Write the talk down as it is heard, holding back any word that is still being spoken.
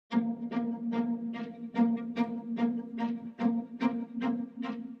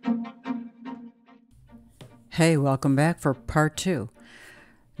Hey, welcome back for part 2.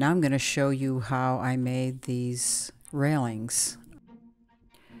 Now I'm going to show you how I made these railings.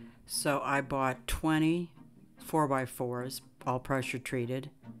 So I bought 20 4x4s, all pressure treated,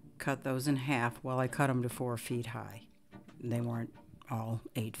 cut those in half. Well, I cut them to 4 feet high. They weren't all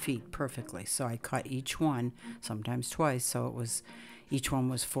 8 feet perfectly, so I cut each one, sometimes twice, so each one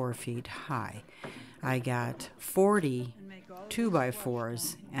was 4 feet high. I got 40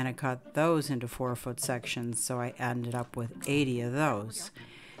 2x4s and I cut those into 4-foot sections, so I ended up with 80 of those.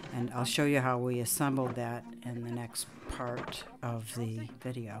 And I'll show you how we assembled that in the next part of the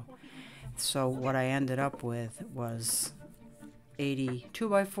video. So what I ended up with was 80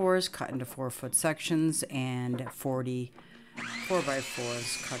 2x4s cut into 4-foot sections and 40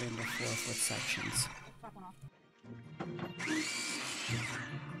 4x4s cut into 4-foot sections.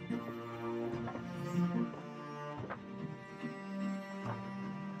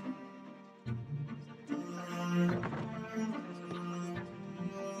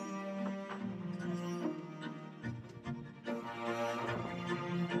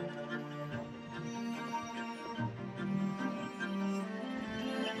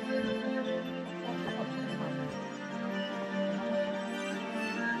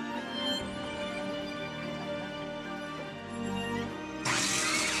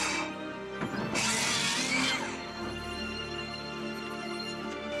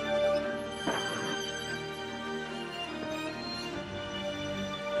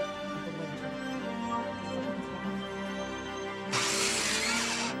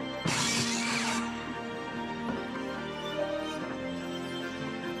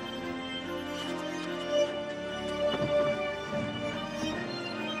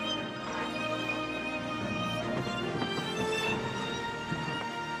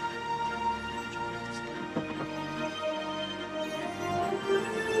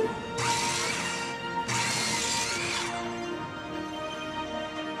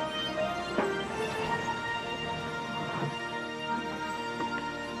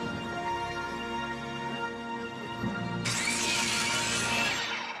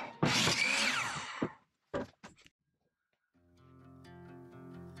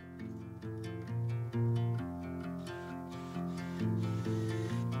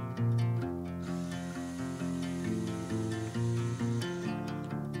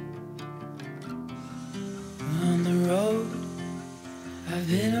 I've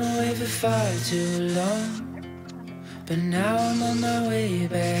been away for far too long, but now I'm on my way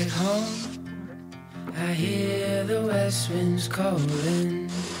back home. I hear the west winds calling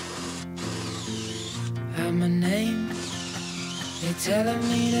out my name. They're telling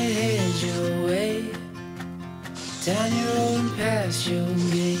me to head your way, down your road and past your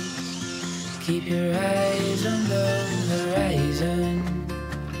gate. Keep your eyes on the horizon.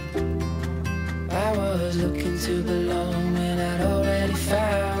 I was looking to belong when I'd already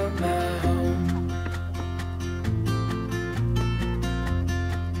found my home.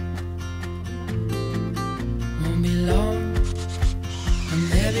 Won't be long, I'm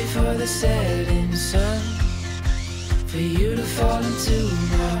there before the setting sun, for you to fall into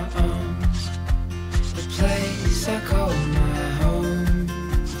my arms, the place I call my home.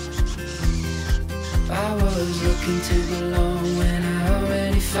 I was looking to belong when I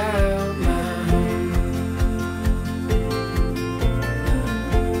already found my home.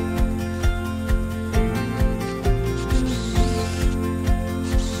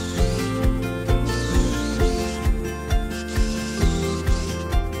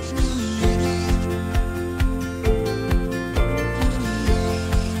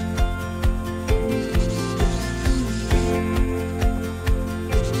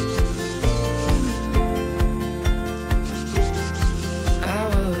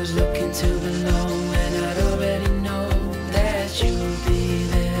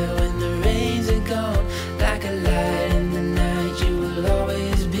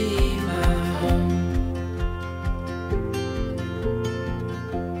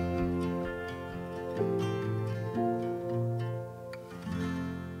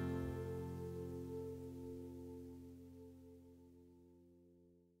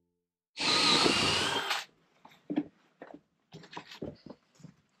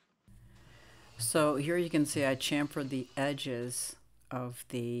 So here you can see I chamfered the edges of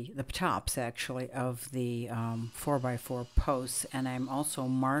the tops actually of the 4x4 posts, and I'm also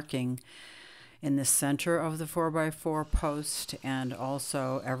marking in the center of the 4x4 post, and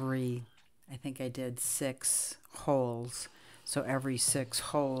also I think I did 6 holes, so every 6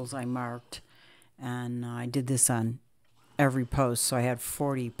 holes I marked, and I did this on every post, so I had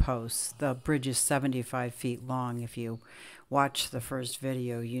 40 posts. The bridge is 75 feet long. If you watch the first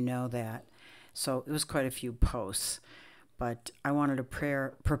video, you know that. So it was quite a few posts. But I wanted to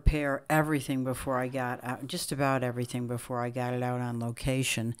prepare everything before I got out, just about everything before I got it out on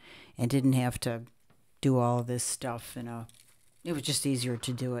location, and didn't have to do all of this stuff. It was just easier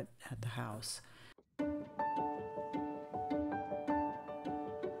to do it at the house.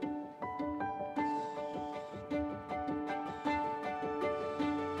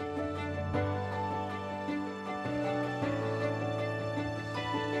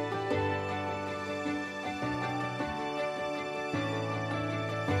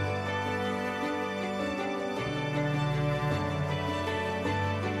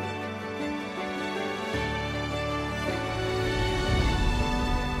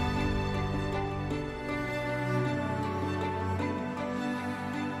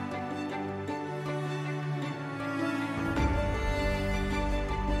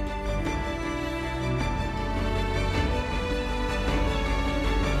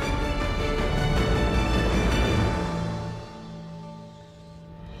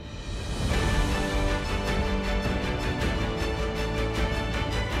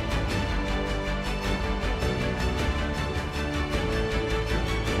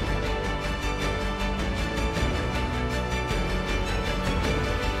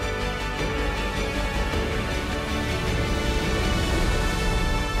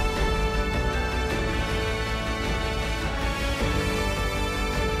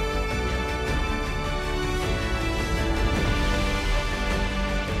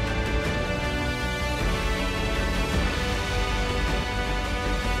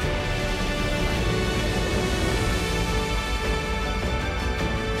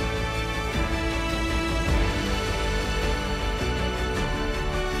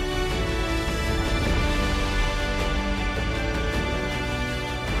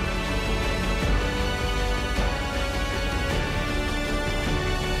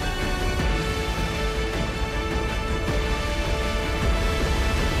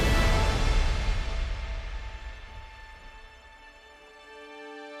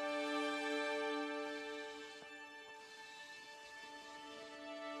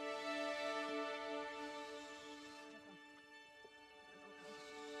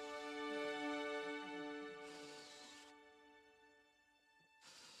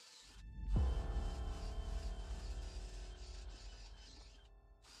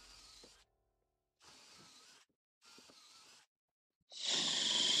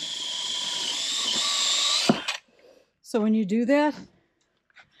 So when you do that,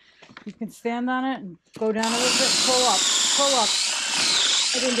 you can stand on it and go down a little bit, pull up, pull up.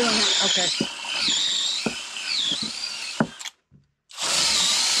 I've been doing it. Okay.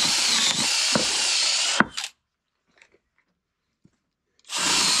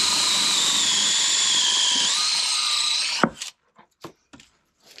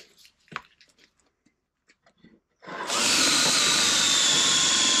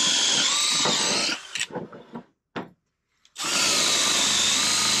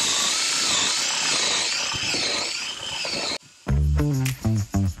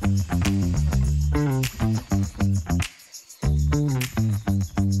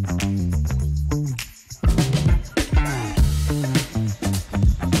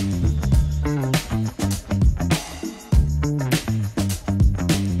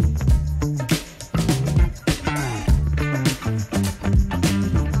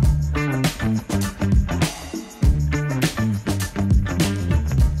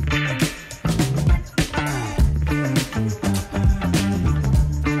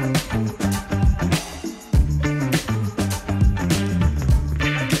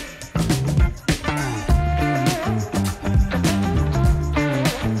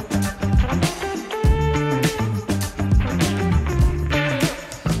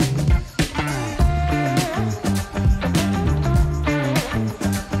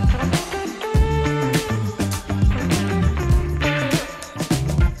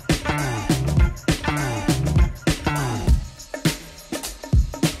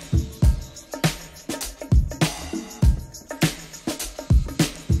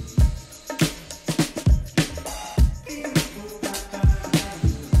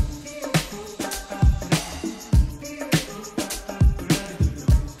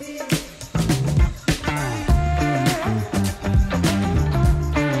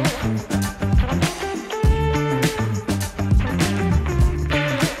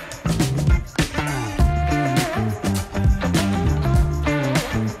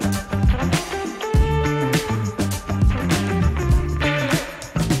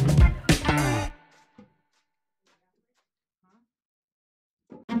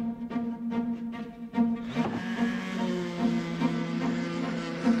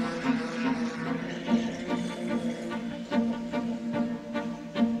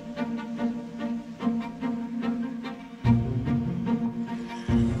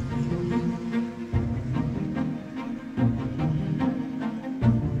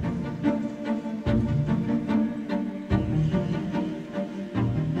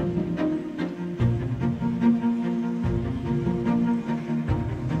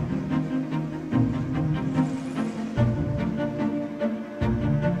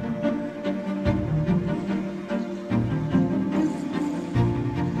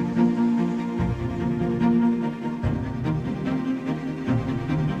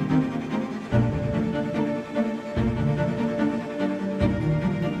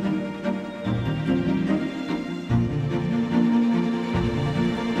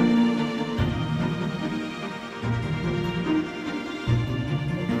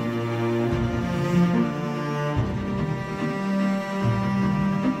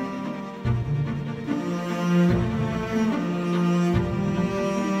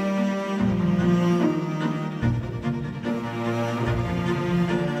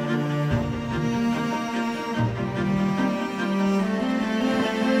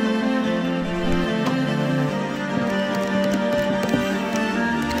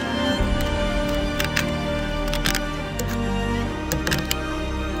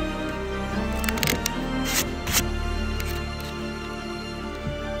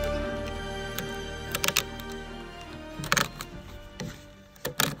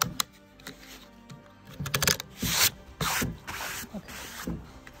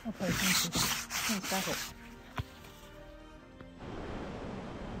 Okay, thank you. Thanks, got it.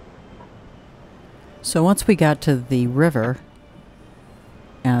 So once we got to the river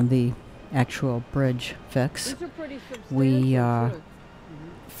and the actual bridge fix, we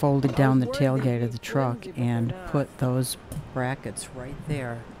folded down the tailgate of the truck and put those brackets right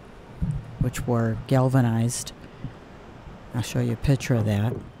there, which were galvanized. I'll show you a picture of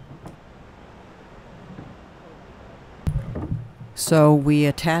that. So we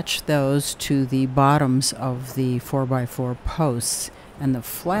attached those to the bottoms of the 4x4 posts, and the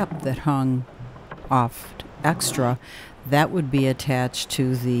flap that hung off extra, that would be attached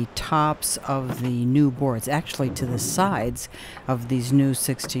to the tops of the new boards, actually to the sides of these new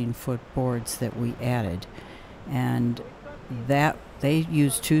 16-foot boards that we added. And that they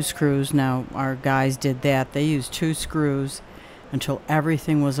used 2 screws. Now our guys did that. They used 2 screws until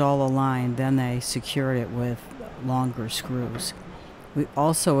everything was all aligned. Then they secured it with longer screws. We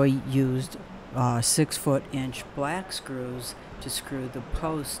also used 6-foot-inch black screws to screw the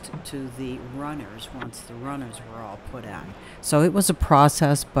post to the runners once the runners were all put on. So it was a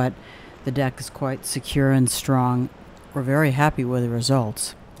process, but the deck is quite secure and strong. We're very happy with the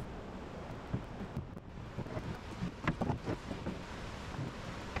results.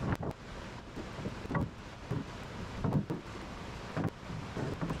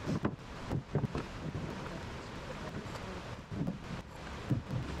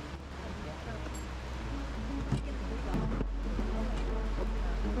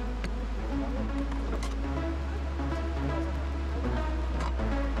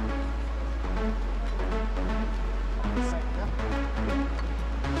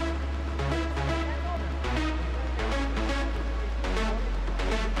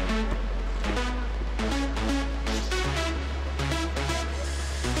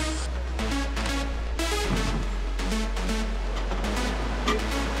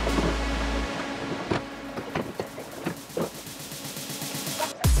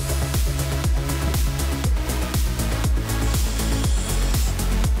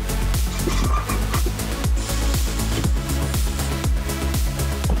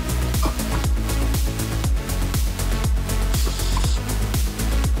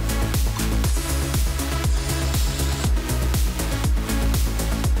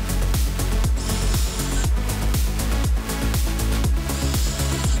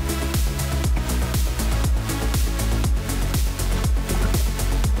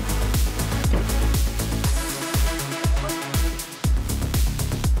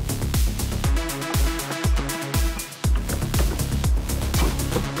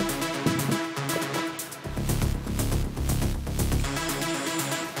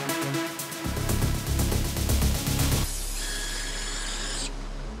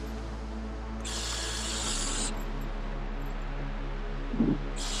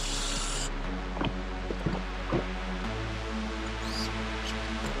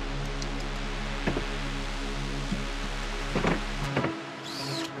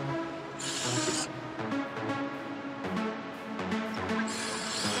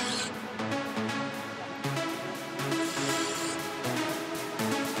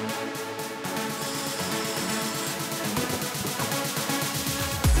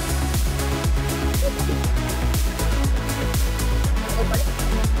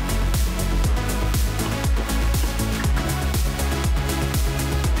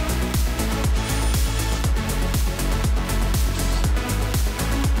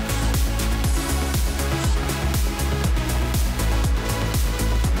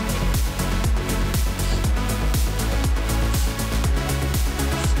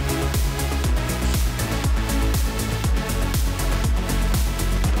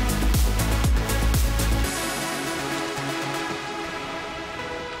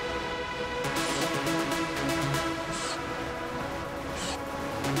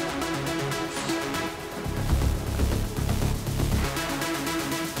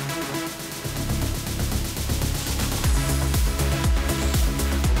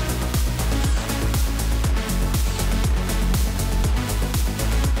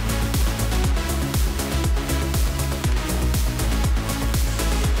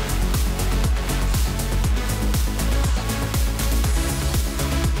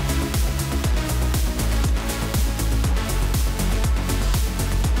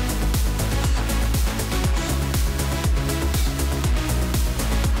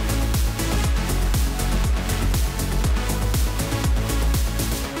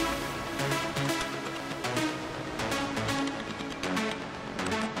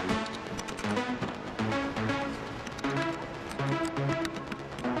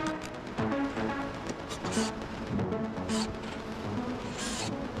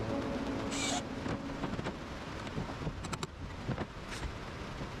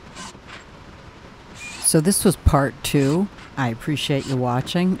 So this was part 2. I appreciate you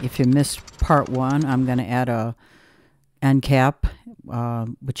watching. If you missed part 1, I'm going to add a end cap,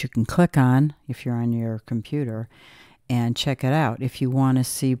 which you can click on if you're on your computer, and check it out. If you want to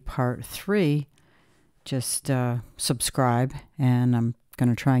see part 3, just subscribe, and I'm going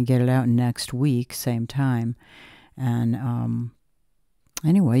to try and get it out next week, same time. And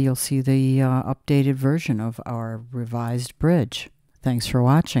anyway, you'll see the updated version of our revised bridge. Thanks for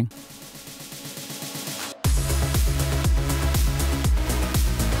watching.